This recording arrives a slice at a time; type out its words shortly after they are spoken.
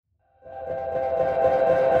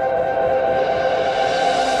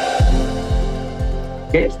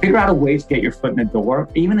Figure out a way to get your foot in the door,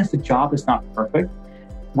 even if the job is not perfect.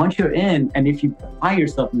 Once you're in, and if you apply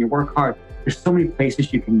yourself and you work hard, there's so many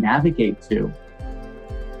places you can navigate to.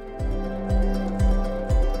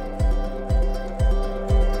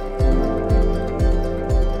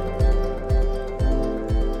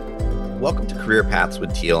 Welcome to Career Paths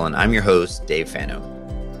with Teal, and I'm your host, Dave Fano.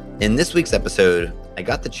 In this week's episode, I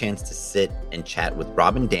got the chance to sit and chat with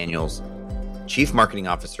Robin Daniels, Chief Marketing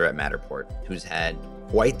Officer at Matterport, who's had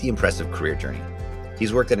quite the impressive career journey.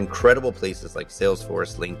 He's worked at incredible places like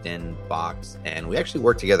Salesforce, LinkedIn, Box, and we actually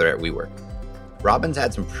worked together at WeWork. Robin's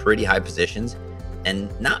had some pretty high positions,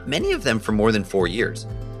 and not many of them for more than 4 years.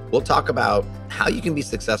 We'll talk about how you can be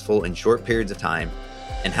successful in short periods of time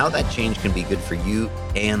and how that change can be good for you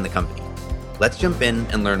and the company. Let's jump in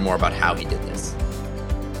and learn more about how he did this.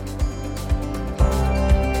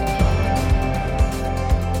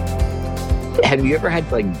 Have you ever had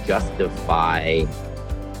to justify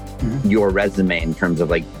your resume in terms of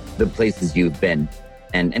the places you've been?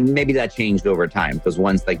 And maybe that changed over time, because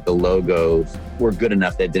once the logos were good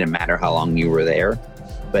enough that it didn't matter how long you were there.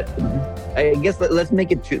 But I guess let's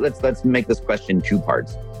make it let's make this question two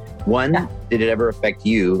parts. One, did it ever affect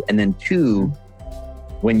you? And then two,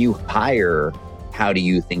 when you hire, how do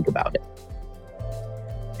you think about it?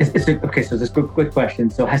 Okay, so this is a quick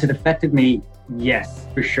question. So has it affected me? Yes,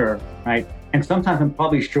 for sure, right? And sometimes I'm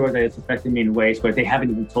probably sure that it's affected me in ways where they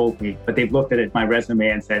haven't even told me, but they've looked at it, my resume,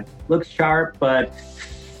 and said, looks sharp, but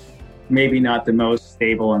maybe not the most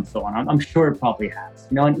stable and so on. I'm sure it probably has.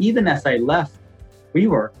 And even as I left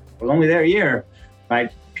WeWork, I was only there a year,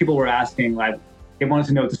 right? People were asking, they wanted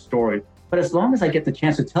to know the story. But as long as I get the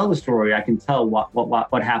chance to tell the story, I can tell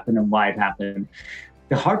what happened and why it happened.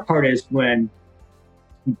 The hard part is when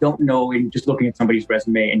you don't know and you're just looking at somebody's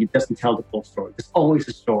resume and it doesn't tell the full story. There's always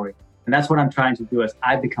a story. And that's what I'm trying to do as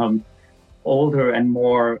I become older and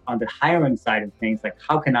more on the hiring side of things.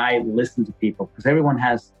 How can I listen to people? Because everyone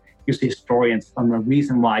has usually a story and a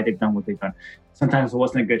reason why they've done what they've done. Sometimes it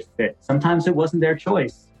wasn't a good fit. Sometimes it wasn't their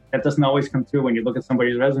choice. That doesn't always come through when you look at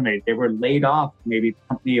somebody's resume. They were laid off, maybe the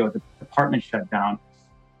company or the department shut down.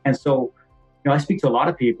 And so, I speak to a lot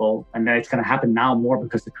of people, and it's going to happen now more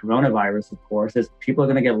because of coronavirus, of course, is people are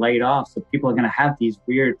going to get laid off. So people are going to have these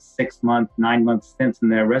weird 6-month, 9-month stints in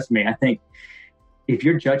their resume. I think if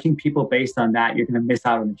you're judging people based on that, you're going to miss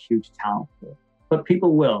out on a huge talent pool. But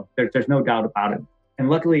people will. There's no doubt about it. And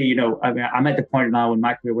luckily, I'm at the point now in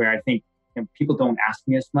my career where I think people don't ask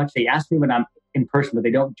me as much. They ask me when I'm in person, but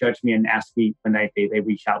they don't judge me and ask me when they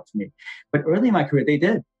reach out to me. But early in my career, they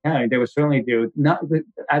did. Yeah, they would certainly do.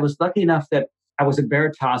 I was lucky enough that I was at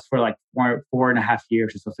Veritas for 4.5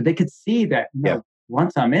 years or so. So they could see that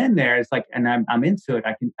once I'm in there, it's and I'm into it,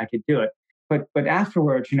 I could do it. But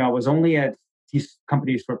afterwards, I was only at these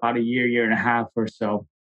companies for about a year and a half or so.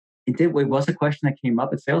 It was a question that came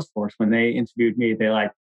up at Salesforce when they interviewed me.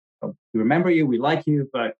 They're we remember you, we like you,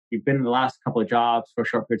 but you've been in the last couple of jobs for a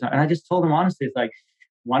short period of time. And I just told them honestly, it's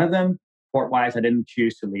one of them, port-wise, I didn't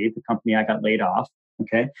choose to leave. The company, I got laid off.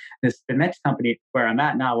 Okay. The next company where I'm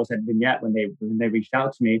at now was at Vignette when they reached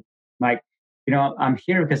out to me. I'm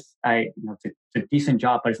here because it's a decent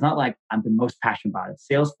job, but it's not I'm the most passionate about it.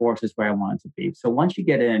 Salesforce is where I wanted to be. So once you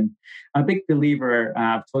get in, I'm a big believer,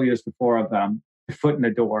 I've told you this before, of the foot in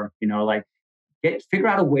the door, figure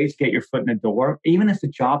out a way to get your foot in the door, even if the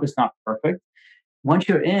job is not perfect. Once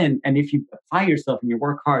you're in, and if you apply yourself and you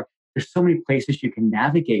work hard, there's so many places you can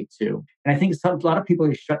navigate to. And I think a lot of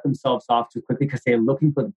people shut themselves off too quickly because they're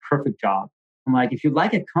looking for the perfect job. I'm if you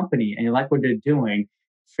like a company and you like what they're doing,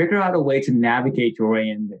 figure out a way to navigate your way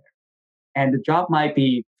in there. And the job might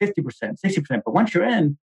be 50%, 60%, but once you're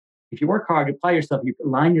in, if you work hard, you apply yourself, you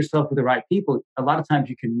align yourself with the right people, a lot of times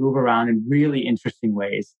you can move around in really interesting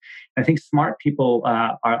ways. And I think smart people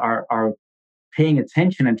are paying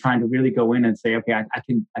attention and trying to really go in and say, okay, I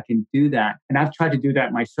can do that. And I've tried to do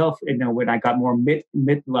that myself, when I got more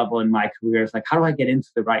mid-level in my career. It's how do I get into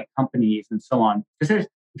the right companies and so on? Because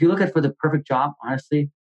if you look at for the perfect job, honestly,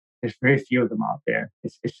 there's very few of them out there.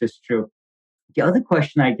 It's just true. The other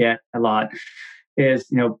question I get a lot is,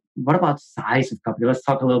 what about size of company? Let's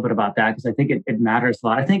talk a little bit about that, because I think it matters a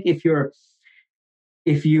lot. I think if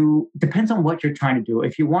you depends on what you're trying to do.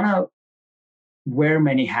 If you want to wear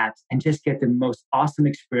many hats and just get the most awesome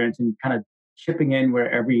experience and kind of chipping in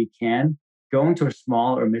wherever you can, going to a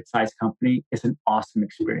small or mid-sized company is an awesome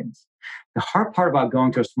experience. The hard part about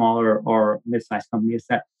going to a smaller or mid-sized company is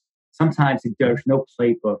that sometimes there's no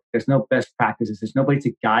playbook, there's no best practices, there's nobody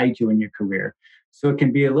to guide you in your career. So it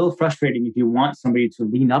can be a little frustrating if you want somebody to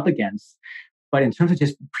lean up against. But in terms of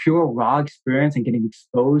just pure raw experience and getting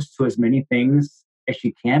exposed to as many things as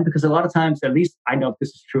you can, because a lot of times, at least I know if this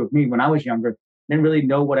is true of me, when I was younger, I didn't really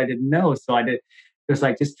know what I didn't know. So it was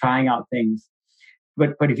like just trying out things.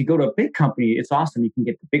 But if you go to a big company, it's awesome. You can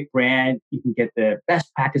get the big brand, you can get the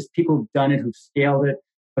best practice, people who've done it, who've scaled it.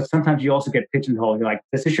 But sometimes you also get pigeonholed. You're like,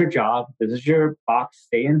 this is your job, this is your box,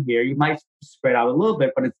 stay in here. You might spread out a little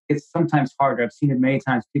bit, but it's sometimes harder. I've seen it many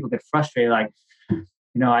times. People get frustrated, like,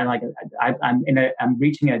 I'm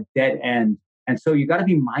reaching a dead end. And so you got to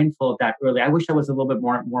be mindful of that early. I wish I was a little bit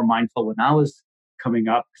more mindful when I was coming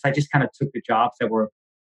up, because I just kind of took the jobs that were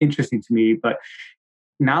interesting to me. But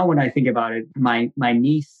now when I think about it, my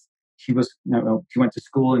niece, she went to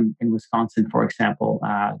school in Wisconsin, for example,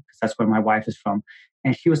 because that's where my wife is from.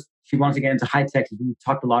 And she wanted to get into high tech. We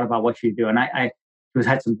talked a lot about what she do. And she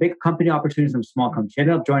had some big company opportunities, some small companies. She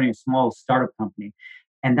ended up joining a small startup company.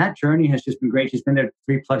 And that journey has just been great. She's been there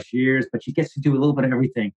 3+ years, but she gets to do a little bit of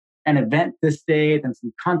everything. An event this day, then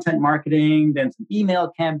some content marketing, then some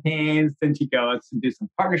email campaigns. Then she goes and do some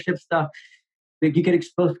partnership stuff. Like, you get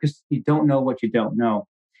exposed because you don't know what you don't know.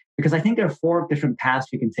 Because I think there are 4 different paths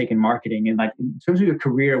you can take in marketing. And like in terms of your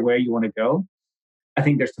career, where you want to go, I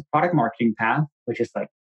think there's the product marketing path, which is like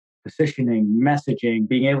positioning, messaging,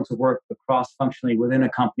 being able to work cross-functionally within a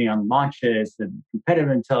company on launches and competitive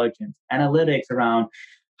intelligence, analytics around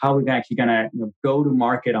how we're actually going to go to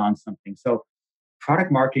market on something. So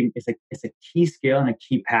product marketing is a key skill and a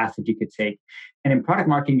key path that you could take. And in product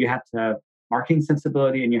marketing, you have to have marketing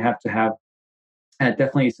sensibility, and you have to have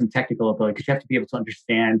definitely some technical ability, because you have to be able to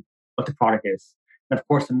understand what the product is. And of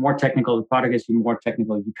course, the more technical the product is, the more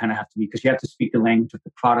technical you kind of have to be, because you have to speak the language of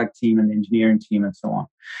the product team and the engineering team and so on.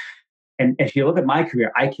 And if you look at my career,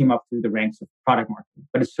 I came up through the ranks of product marketing,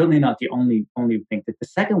 but it's certainly not the only thing. The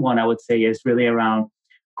second one I would say is really around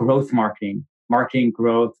growth marketing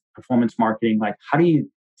growth, performance marketing. Like, how do you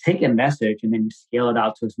take a message and then you scale it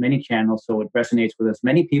out to as many channels so it resonates with as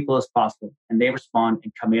many people as possible, and they respond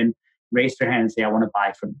and come in, raise their hand and say, I want to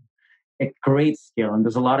buy from you. A great skill. And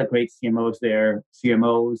there's a lot of great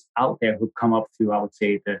CMOs out there who've come up through, I would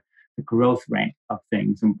say, the growth rank of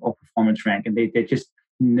things, or performance rank. And they just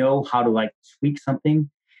know how to like tweak something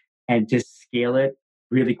and just scale it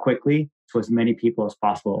really quickly to as many people as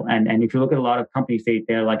possible. And if you look at a lot of companies,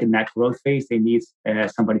 they're like in that growth phase, they need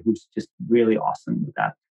somebody who's just really awesome with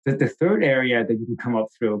that. The third area that you can come up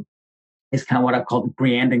through is kind of what I call the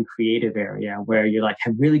brand and creative area, where you like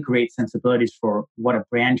have really great sensibilities for what a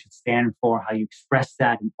brand should stand for, how you express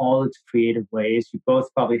that in all its creative ways. You both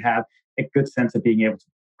probably have a good sense of being able to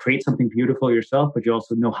create something beautiful yourself, but you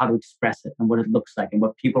also know how to express it and what it looks like and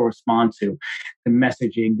what people respond to, the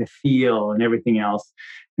messaging, the feel, and everything else.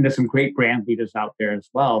 And there's some great brand leaders out there as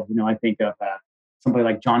well. I think of somebody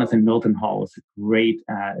like Jonathan Mildenhall is a great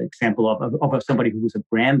example of somebody who was a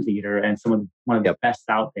brand leader and one of the best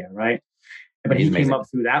out there, right? But he came up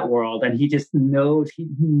through that world, and he just knows, he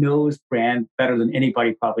knows brand better than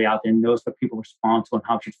anybody probably out there, knows what people respond to and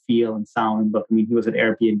how it should feel and sound and look. I mean, he was at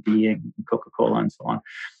Airbnb and Coca-Cola and so on.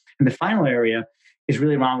 And the final area is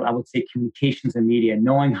really around, I would say, communications and media,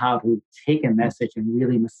 knowing how to take a message and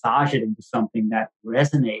really massage it into something that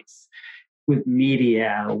resonates with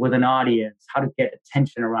media, with an audience, how to get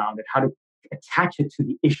attention around it, how to attach it to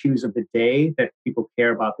the issues of the day that people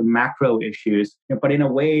care about, the macro issues, but in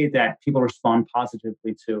a way that people respond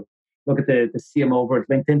positively to. Look at the CMO over at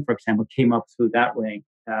LinkedIn, for example, came up through that rank.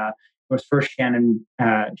 It was first Shannon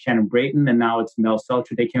Brayton, and now it's Mel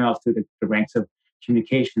Selcher. They came up through the ranks of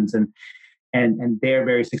communications, and they're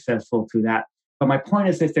very successful through that. But my point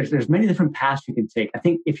is that there's many different paths you can take. I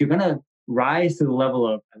think if you're going to rise to the level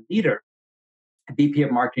of a leader, a VP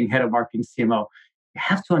of marketing, head of marketing, CMO, you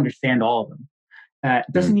have to understand all of them.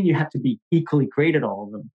 It doesn't mean you have to be equally great at all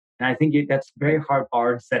of them. And I think that's a very hard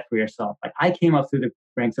bar to set for yourself. Like, I came up through the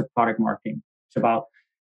ranks of product marketing. It's about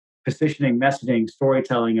positioning, messaging,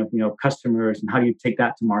 storytelling of customers, and how do you take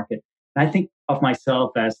that to market. And I think of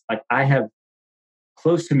myself as like I have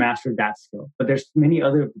close to mastered that skill, but there's many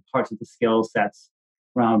other parts of the skill sets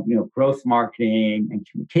around growth marketing and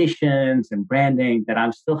communications and branding that I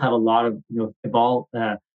still have a lot of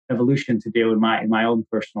evolution to do in my own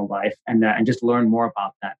personal life, and just learn more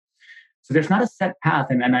about that. So there's not a set path,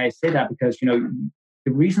 and I say that because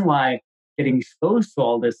the reason why getting exposed to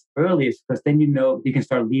all this early is because then you can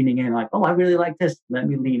start leaning in, like, oh, I really like this, let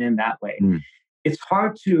me lean in that way. It's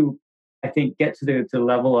hard to, I think, get to the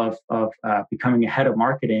level of becoming a head of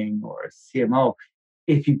marketing or a CMO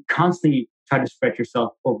if you constantly try to spread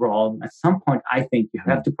yourself overall. At some point, I think you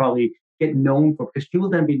have to probably get known for, because you will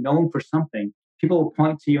then be known for something. People will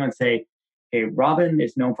point to you and say, hey, Robin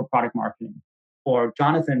is known for product marketing, or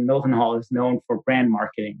Jonathan Mildenhall is known for brand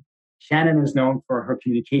marketing. Shannon is known for her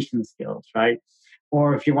communication skills, right?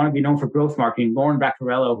 Or if you want to be known for growth marketing, Lauren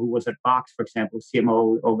Vaccarello, who was at Box, for example,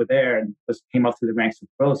 CMO over there, and came up through the ranks of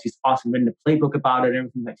growth. She's awesome, written a playbook about it and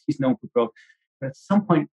everything. Like, she's known for growth. But at some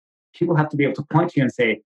point, people have to be able to point to you and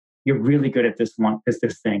say, you're really good at this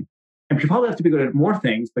thing. And you probably have to be good at more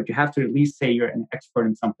things, but you have to at least say you're an expert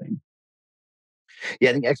in something.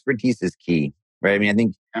 Yeah, I think expertise is key, right? I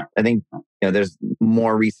mean, I think there's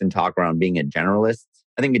more recent talk around being a generalist.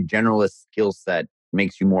 I think a generalist skill set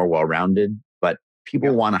makes you more well-rounded, but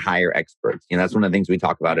people want to hire experts. That's one of the things we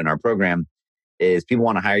talk about in our program is people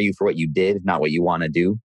want to hire you for what you did, not what you want to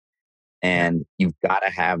do. And you've got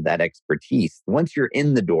to have that expertise. Once you're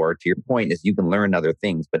in the door, to your point, is you can learn other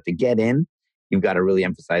things, but to get in, you've got to really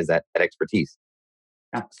emphasize that expertise.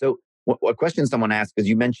 Yeah. So what question someone asked, because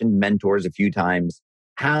you mentioned mentors a few times,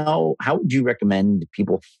 how would you recommend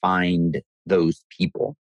people find those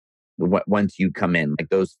people once you come in, like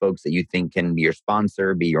those folks that you think can be your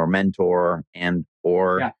sponsor, be your mentor,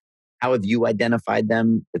 or how have you identified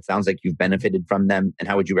them? It sounds like you've benefited from them. And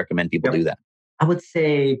how would you recommend people do that? I would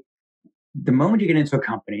say the moment you get into a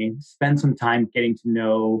company, spend some time getting to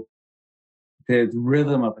know the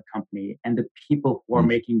rhythm of the company and the people who are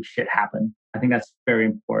making shit happen. I think that's very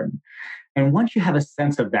important. And once you have a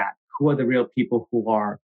sense of that, who are the real people who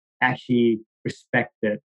are actually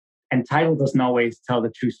respected? And title doesn't always tell the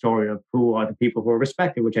true story of who are the people who are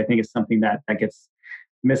respected, which I think is something that gets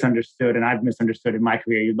misunderstood. And I've misunderstood in my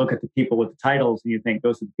career. You look at the people with the titles and you think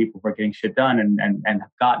those are the people who are getting shit done and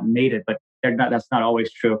have made it, but that's not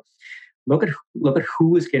always true. Look at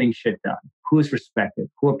who is getting shit done, who is respected,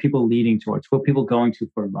 who are people leading towards, who are people going to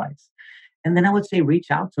for advice. And then I would say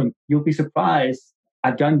reach out to them. You'll be surprised.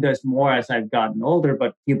 I've done this more as I've gotten older,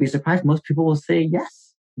 but you'll be surprised. Most people will say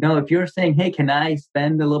yes. If you're saying, hey, can I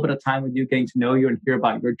spend a little bit of time with you, getting to know you and hear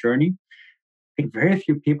about your journey? I think very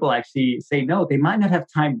few people actually say no. They might not have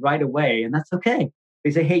time right away, and that's okay. They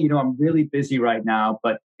say, hey, I'm really busy right now,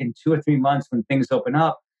 but in 2 or 3 months when things open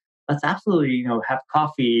up, let's absolutely, have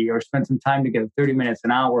coffee or spend some time together, 30 minutes, an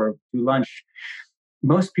hour, do lunch.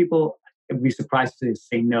 Most people would be surprised to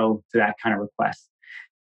say no to that kind of request.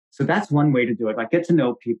 So that's one way to do it. Like, get to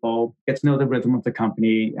know people, get to know the rhythm of the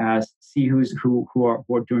company, see who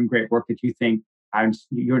are doing great work that you think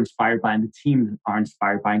you're inspired by and the team are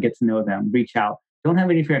inspired by, and get to know them. Reach out. Don't have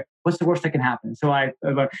any fear. What's the worst that can happen? So I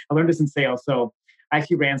learned this in sales. So I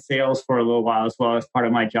actually ran sales for a little while as well as part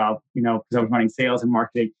of my job, because I was running sales and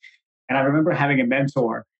marketing. And I remember having a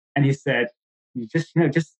mentor, and he said, "You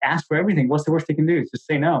just ask for everything. What's the worst they can do? Just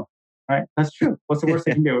say no." Right? That's true. What's the worst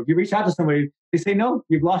they can do? If you reach out to somebody, they say no,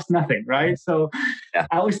 you've lost nothing, right? So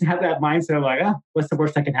I always have that mindset of like, what's the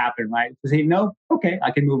worst that can happen, right? To say no, okay,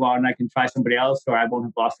 I can move on. I can try somebody else, or I won't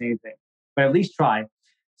have lost anything. But at least try.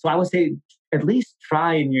 So I would say, at least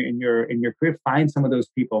try in your career, find some of those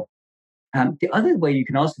people. The other way you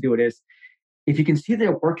can also do it is, if you can see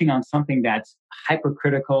they're working on something that's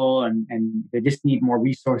hypercritical and they just need more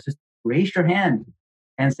resources, raise your hand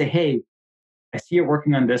and say, hey, I see you're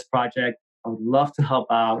working on this project. I would love to help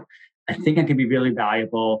out. I think I can be really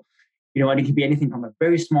valuable. And it can be anything from a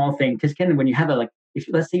very small thing. Because again, when you have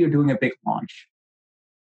let's say you're doing a big launch,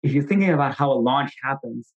 if you're thinking about how a launch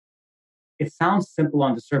happens, it sounds simple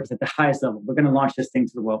on the surface at the highest level. We're going to launch this thing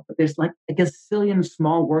to the world. But there's like a gazillion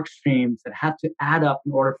small work streams that have to add up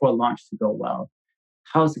in order for a launch to go well.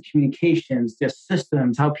 How's the communications, the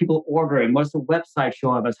systems, how people order it, what's the website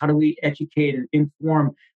show of us? How do we educate and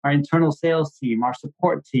inform our internal sales team, our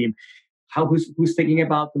support team? Who's thinking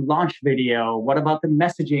about the launch video? What about the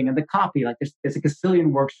messaging and the copy? Like there's a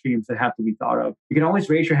gazillion work streams that have to be thought of. You can always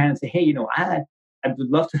raise your hand and say, hey, I would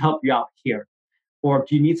love to help you out here. Or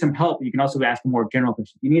do you need some help? You can also ask a more general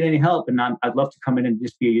question. Do you need any help? And I'd love to come in and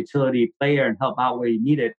just be a utility player and help out where you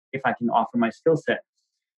need it if I can offer my skill set.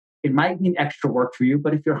 It might mean extra work for you,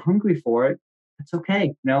 but if you're hungry for it, it's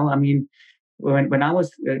okay. I mean, when I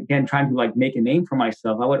was, again, trying to make a name for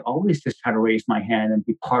myself, I would always just try to raise my hand and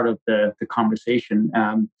be part of the conversation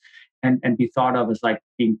and be thought of as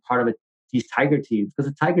being part of these tiger teams.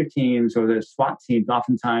 Because the tiger teams or the SWAT teams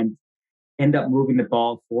oftentimes end up moving the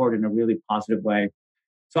ball forward in a really positive way.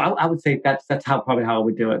 So I would say that's probably how I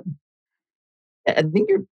would do it. I think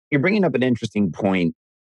you're bringing up an interesting point.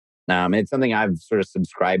 It's something I've sort of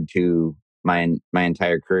subscribed to my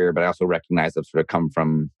entire career, but I also recognize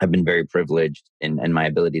I've been very privileged in my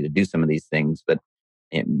ability to do some of these things. But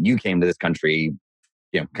you came to this country,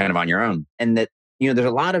 kind of on your own, and that there's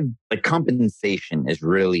a lot of compensation is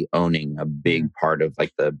really owning a big part of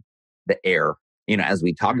the air. As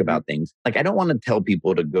we talk about things, I don't want to tell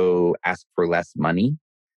people to go ask for less money,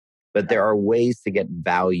 but there are ways to get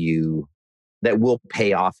value that will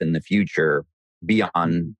pay off in the future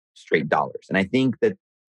beyond straight dollars. And I think that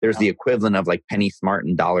there's the equivalent of like penny smart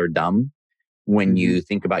and dollar dumb when you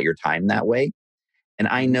think about your time that way. And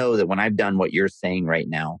I know that when I've done what you're saying right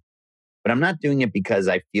now, but I'm not doing it because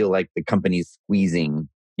I feel like the company's squeezing,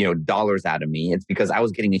 dollars out of me. It's because I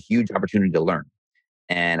was getting a huge opportunity to learn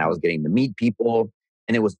and I was getting to meet people,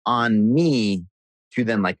 and it was on me to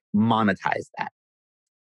then like monetize that,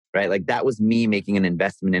 right? Like that was me making an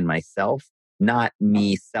investment in myself, not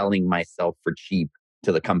me selling myself for cheap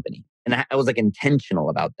to the company. And I was like intentional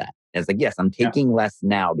about that. And it's like, yes, I'm taking less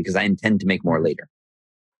now because I intend to make more later.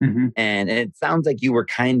 And it sounds like you were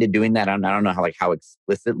kind of doing that. I don't know how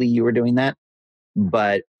explicitly you were doing that,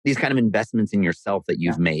 but these kind of investments in yourself that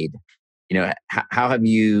you've made, how have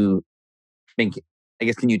you think, I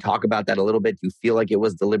guess, can you talk about that a little bit? Do you feel like it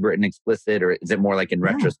was deliberate and explicit, or is it more like in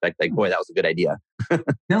retrospect, like, boy, that was a good idea?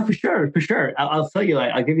 No, for sure. I'll tell you,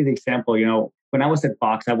 I'll give you the example. When I was at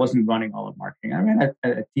Box, I wasn't running all of marketing. I ran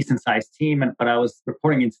a decent sized team, but I was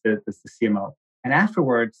reporting into the CMO. And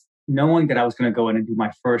afterwards, knowing that I was going to go in and do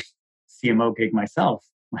my first CMO gig myself,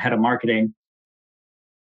 head of marketing,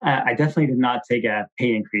 I definitely did not take a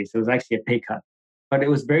pay increase. It was actually a pay cut. But it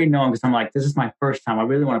was very known because I'm like, this is my first time. I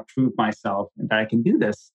really want to prove myself and that I can do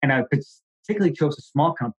this. And I particularly chose a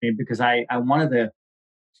small company because I wanted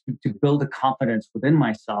to build the confidence within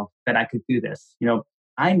myself that I could do this.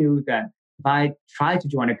 I knew that if I tried to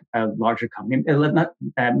join a larger company,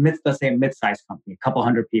 let's say a mid-sized company, a couple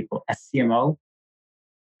hundred people, as CMO,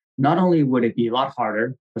 not only would it be a lot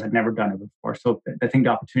harder because I'd never done it before, so I think the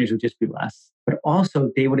opportunities would just be less, but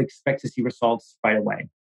also they would expect to see results right away.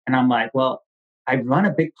 And I'm like, well, I've run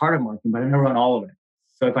a big part of marketing, but I never run all of it.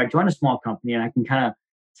 So if I join a small company and I can kind of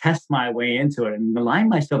test my way into it and align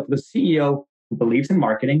myself with a CEO who believes in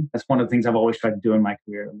marketing, that's one of the things I've always tried to do in my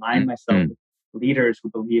career, align myself with leaders who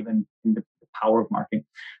believe in the power of marketing.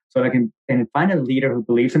 So I can find a leader who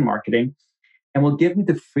believes in marketing and will give me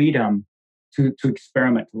the freedom to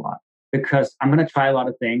experiment a lot, because I'm going to try a lot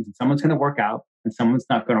of things and someone's going to work out and someone's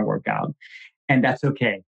not going to work out. And that's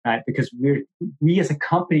okay, right? Because we as a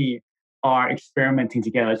company are experimenting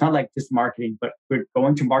together. It's not like just marketing, but we're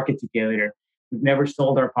going to market together. We've never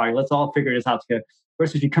sold our product. Let's all figure this out together.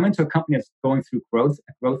 Versus if you come into a company that's going through a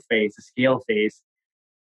growth phase, a scale phase,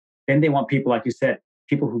 then they want people, like you said,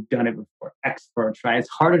 people who've done it before, experts, right? It's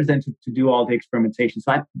harder than to do all the experimentation.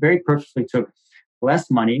 So I very purposely took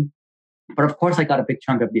less money, but of course I got a big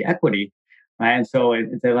chunk of the equity, right? And so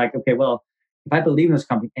they're like, okay, well, if I believe in this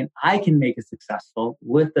company and I can make it successful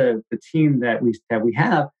with the team that we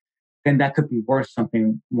have, then that could be worth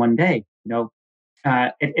something one day.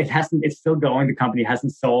 It hasn't. It's still going. The company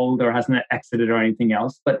hasn't sold or hasn't exited or anything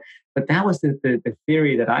else. But that was the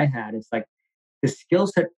theory that I had. It's like the skill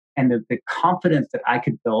set and the confidence that I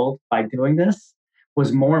could build by doing this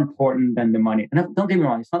was more important than the money. And don't get me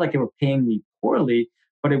wrong, it's not like they were paying me poorly,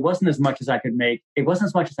 but it wasn't as much as I could make. It wasn't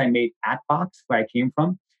as much as I made at Box, where I came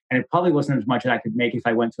from. And it probably wasn't as much as I could make if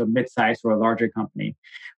I went to a mid-sized or a larger company.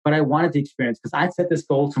 But I wanted the experience because I'd set this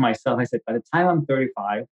goal to myself. I said, by the time I'm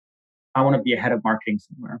 35, I want to be a head of marketing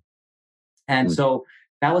somewhere. And so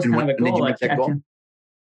that was kind of a goal. Did you meet that goal?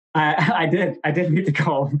 I did meet the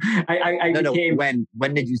goal.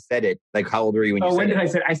 When did you set it? Like, how old were you when you set it? When did I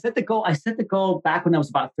set it? I set the goal back when I was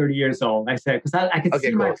about 30 years old. I said, because I could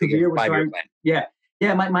see my career was starting.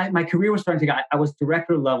 Yeah, my career was starting to go. I was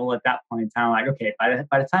director level at that point in time. Like, okay, by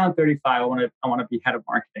the time I'm 35, I want to be head of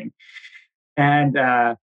marketing, and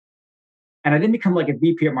I didn't become like a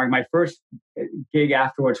VP of marketing. My first gig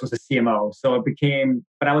afterwards was a CMO. So it became,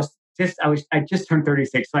 but I just turned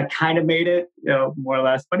 36, so I kind of made it, more or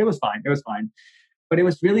less. But it was fine. But it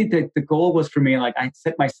was really the goal was for me. Like I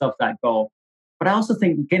set myself that goal. But I also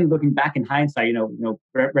think, again, looking back in hindsight,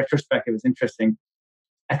 retrospective is interesting.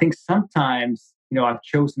 I think sometimes, I've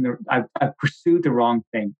pursued the wrong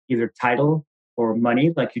thing, either title or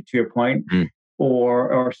money, like to your point,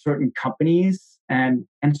 or certain companies. And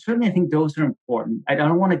certainly I think those are important. I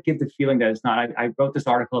don't want to give the feeling that it's not. I wrote this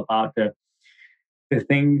article about the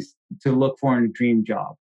things to look for in a dream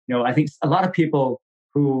job. I think a lot of people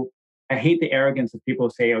I hate the arrogance of people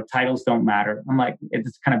who say, titles don't matter. I'm like,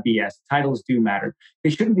 it's kind of BS. Titles do matter. They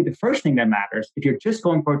shouldn't be the first thing that matters. If you're just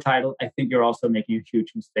going for a title, I think you're also making a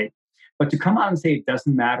huge mistake. But to come out and say it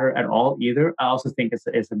doesn't matter at all either, I also think it's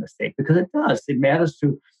a mistake, because it does. It matters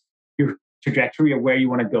to your trajectory of where you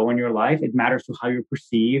want to go in your life. It matters to how you're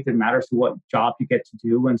perceived. It matters to what job you get to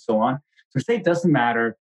do and so on. So to say it doesn't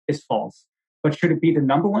matter is false. But should it be the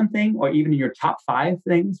number one thing or even in your top 5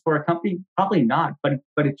 things for a company? Probably not. But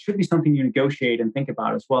it should be something you negotiate and think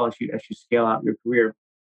about as well as you scale out your career.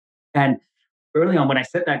 And early on when I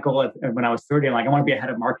set that goal when I was 30, I'm like, I want to be a head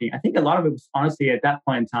of marketing. I think a lot of it was honestly at that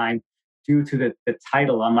point in time due to the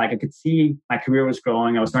title. I'm like, I could see my career was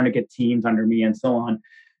growing. I was starting to get teams under me and so on.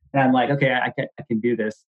 And I'm like, okay, I can do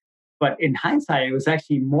this. But in hindsight, it was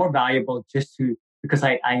actually more valuable because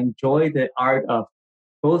I enjoy the art of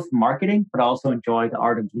both marketing, but also enjoy the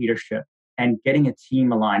art of leadership and getting a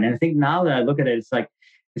team aligned. And I think now that I look at it, it's like,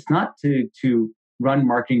 it's not to run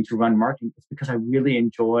marketing to run marketing. It's because I really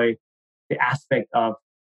enjoy the aspect of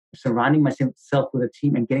surrounding myself with a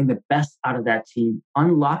team and getting the best out of that team,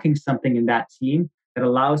 unlocking something in that team that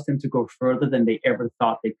allows them to go further than they ever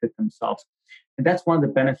thought they could themselves. And that's one of the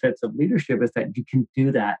benefits of leadership, is that you can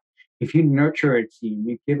do that. If you nurture a team,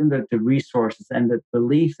 you give them the resources and the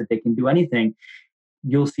belief that they can do anything,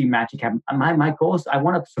 you'll see magic happen. My goal is I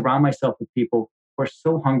want to surround myself with people who are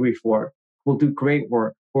so hungry for it, who will do great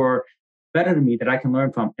work, who are better than me that I can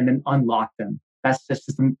learn from, and then unlock them. That's just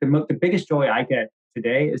the biggest joy I get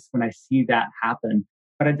today is when I see that happen.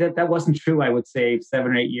 But that wasn't true, I would say,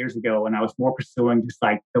 7 or 8 years ago, when I was more pursuing just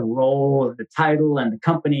like the role, the title, and the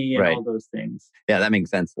company, and all those things. Yeah, that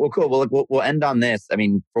makes sense. Well, cool. Well, look, we'll end on this. I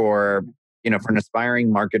mean, for an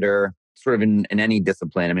aspiring marketer, sort of in any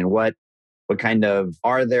discipline, I mean, what kind of,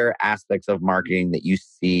 are there aspects of marketing that you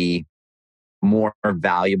see more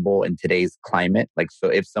valuable in today's climate? Like, so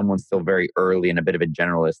if someone's still very early and a bit of a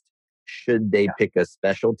generalist, should they pick a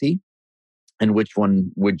specialty? And which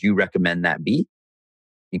one would you recommend that be?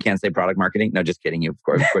 You can't say product marketing. No, just kidding. Of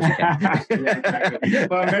course you can. Yeah, exactly.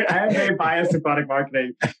 Well, I am very biased to product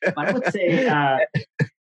marketing. I would say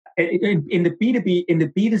in the B2B, in the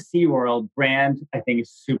B2C world, brand, I think,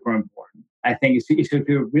 is super important. I think if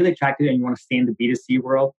you're really attracted and you want to stay in the B2C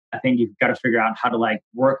world, I think you've got to figure out how to like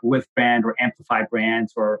work with brand or amplify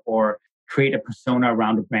brands or create a persona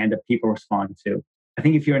around a brand that people respond to. I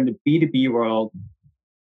think if you're in the B2B world,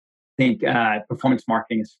 I think performance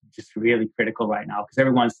marketing is just really critical right now, because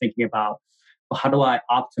everyone's thinking about, well, how do I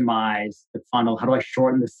optimize the funnel? How do I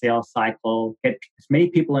shorten the sales cycle? Get as many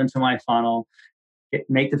people into my funnel,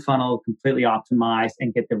 make the funnel completely optimized,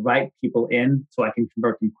 and get the right people in so I can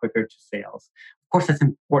convert them quicker to sales. Of course, that's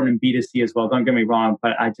important in B2C as well. Don't get me wrong,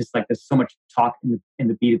 but I just like there's so much talk in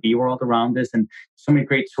the B2B world around this, and so many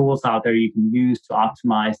great tools out there you can use to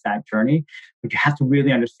optimize that journey. But you have to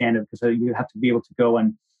really understand it, because you have to be able to go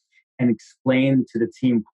and explain to the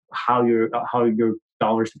team how your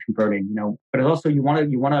dollars are converting. But also you want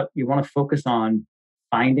to focus on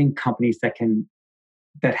finding companies that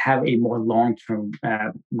have a more long-term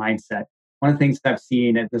mindset. One of the things that I've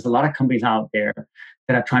seen is there's a lot of companies out there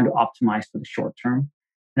that are trying to optimize for the short term.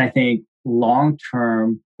 And I think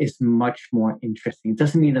long-term is much more interesting. It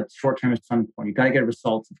doesn't mean that short-term is unimportant. You got to get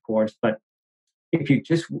results, of course. But if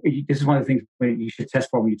this is one of the things you should test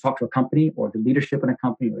for when you talk to a company or the leadership in a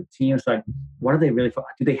company or a team. It's like, what are they really for?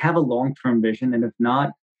 Do they have a long-term vision? And if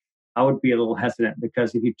not, I would be a little hesitant,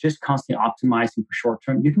 because if you're just constantly optimizing for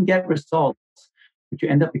short-term, you can get results, but you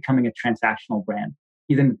end up becoming a transactional brand,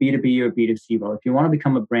 either in the B2B or B2C world. If you want to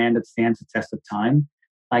become a brand that stands the test of time,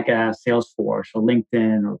 like a Salesforce or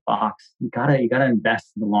LinkedIn or Box, you gotta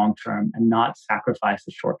invest in the long term and not sacrifice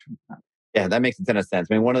the short term. Yeah, that makes a ton of sense.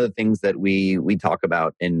 I mean, one of the things that we talk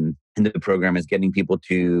about in the program is getting people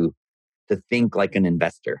to think like an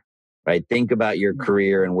investor, right? Think about your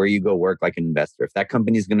career and where you go work like an investor. If that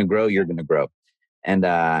company is going to grow, you're going to grow. And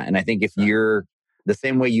I think if you're the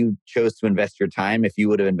same way you chose to invest your time, if you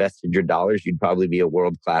would have invested your dollars, you'd probably be a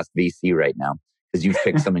world-class VC right now, because you've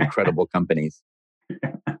picked some incredible companies.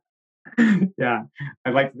 Yeah,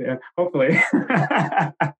 I'd like to. Hopefully.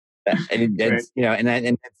 And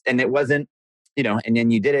it wasn't, and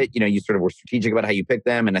then you did it. You sort of were strategic about how you picked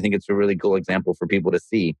them, and I think it's a really cool example for people to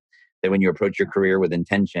see that when you approach your career with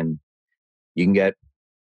intention, you can get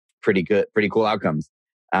pretty cool outcomes.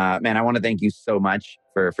 Man, I want to thank you so much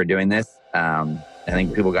for doing this. I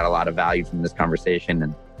think people got a lot of value from this conversation,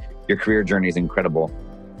 and your career journey is incredible,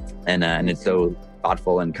 and it's so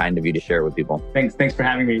thoughtful and kind of you to share it with people. Thanks for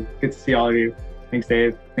having me. Good to see all of you. Thanks,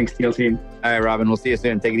 Dave. Thanks, Teal team. All right, Robin. We'll see you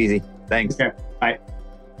soon. Take it easy. Thanks. Okay. Bye.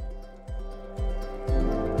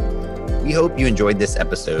 We hope you enjoyed this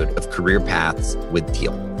episode of Career Paths with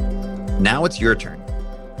Teal. Now it's your turn.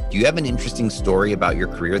 Do you have an interesting story about your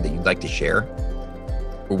career that you'd like to share?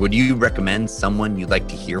 Or would you recommend someone you'd like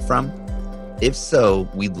to hear from? If so,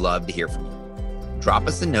 we'd love to hear from you. Drop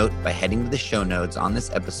us a note by heading to the show notes on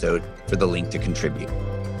this episode for the link to contribute.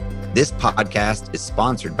 This podcast is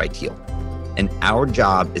sponsored by Teal, and our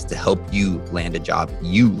job is to help you land a job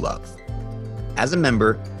you love. As a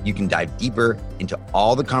member, you can dive deeper into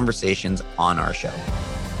all the conversations on our show.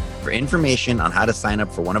 For information on how to sign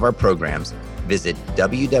up for one of our programs, visit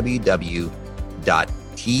www.teal.com.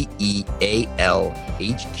 tealhq.com.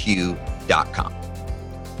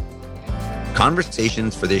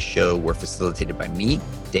 Conversations for this show were facilitated by me,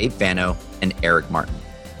 Dave Fano, and Eric Martin.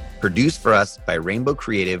 Produced for us by Rainbow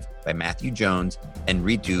Creative by Matthew Jones and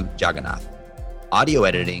Ritu Jagannath. Audio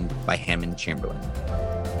editing by Hammond Chamberlain.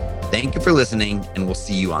 Thank you for listening, and we'll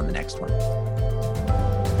see you on the next one.